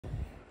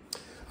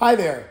Hi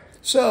there.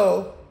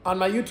 So on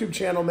my YouTube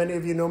channel, many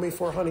of you know me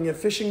for hunting and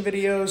fishing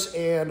videos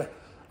and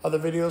other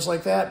videos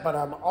like that, but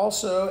I'm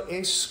also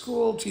a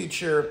school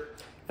teacher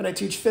and I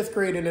teach 5th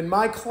grade. And in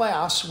my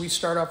class, we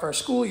start off our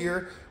school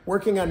year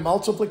working on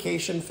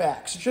multiplication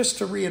facts, just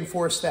to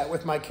reinforce that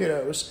with my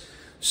kiddos.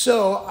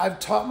 So I've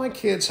taught my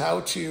kids how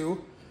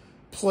to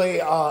play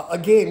a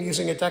game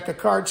using a deck of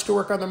cards to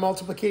work on their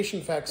multiplication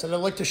facts. And I'd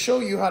like to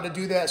show you how to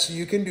do that so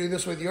you can do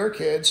this with your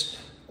kids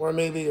or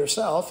maybe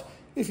yourself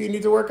if you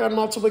need to work on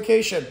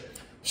multiplication.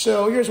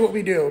 So here's what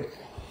we do.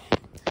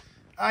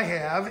 I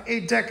have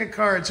a deck of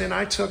cards and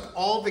I took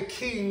all the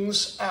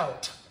kings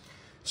out.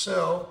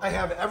 So I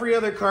have every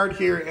other card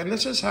here, and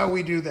this is how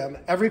we do them.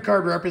 Every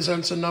card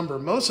represents a number.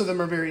 Most of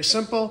them are very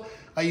simple.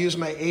 I use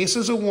my ace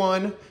as a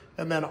 1,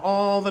 and then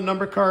all the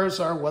number cards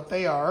are what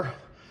they are.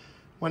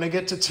 When I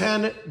get to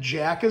 10,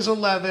 jack is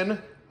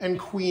 11, and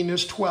queen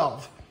is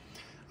 12.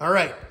 All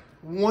right,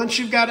 once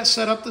you've got it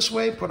set up this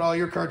way, put all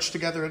your cards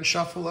together and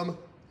shuffle them,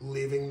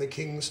 leaving the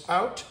kings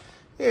out.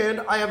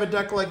 And I have a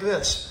deck like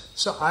this.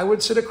 So I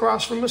would sit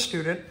across from a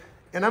student,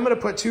 and I'm going to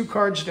put 2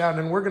 cards down,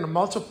 and we're going to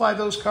multiply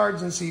those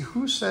cards and see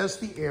who says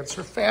the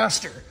answer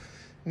faster.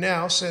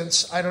 Now,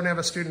 since I don't have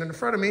a student in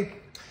front of me,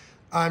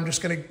 I'm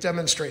just going to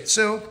demonstrate.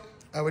 So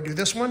I would do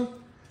this one,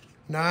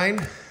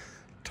 9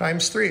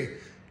 times 3.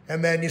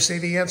 And then you say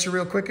the answer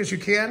real quick as you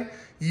can.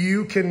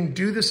 You can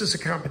do this as a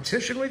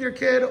competition with your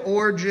kid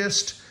or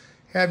just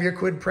have your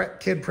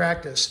kid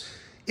practice.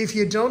 If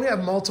you don't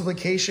have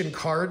multiplication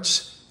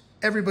cards,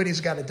 everybody's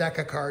got a deck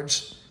of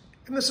cards,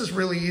 and this is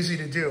really easy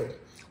to do.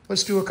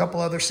 Let's do a couple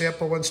other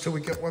sample ones till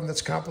we get one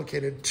that's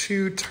complicated.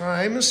 2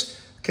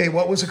 times, okay,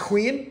 what was a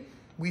queen?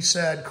 We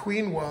said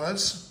queen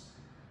was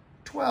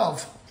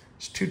 12.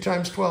 It's 2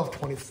 times 12,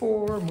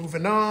 24,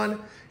 moving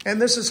on.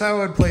 And this is how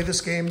I would play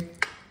this game.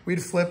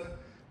 We'd flip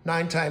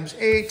 9 times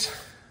 8,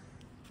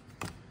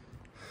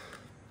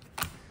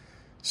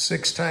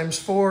 6 times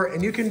 4,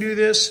 and you can do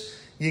this.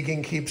 You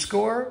can keep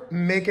score,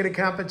 make it a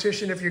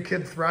competition if your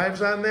kid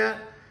thrives on that,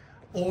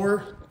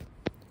 or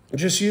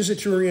just use it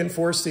to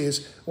reinforce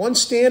these. One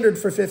standard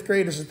for 5th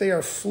grade is that they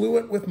are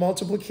fluent with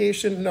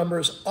multiplication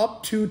numbers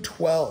up to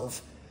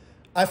 12.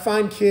 I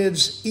find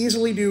kids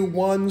easily do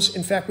 1s.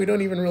 In fact, we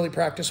don't even really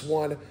practice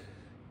 1.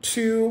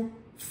 2,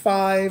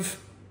 5,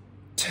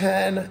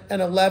 10,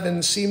 and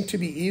 11 seem to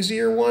be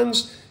easier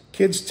ones.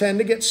 Kids tend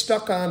to get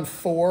stuck on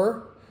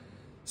 4.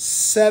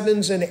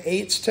 7s and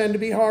 8s tend to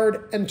be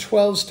hard, and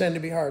 12s tend to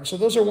be hard. So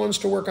those are ones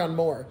to work on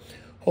more.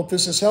 Hope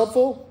this is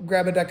helpful.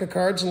 Grab a deck of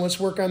cards and let's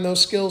work on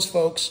those skills,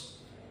 folks.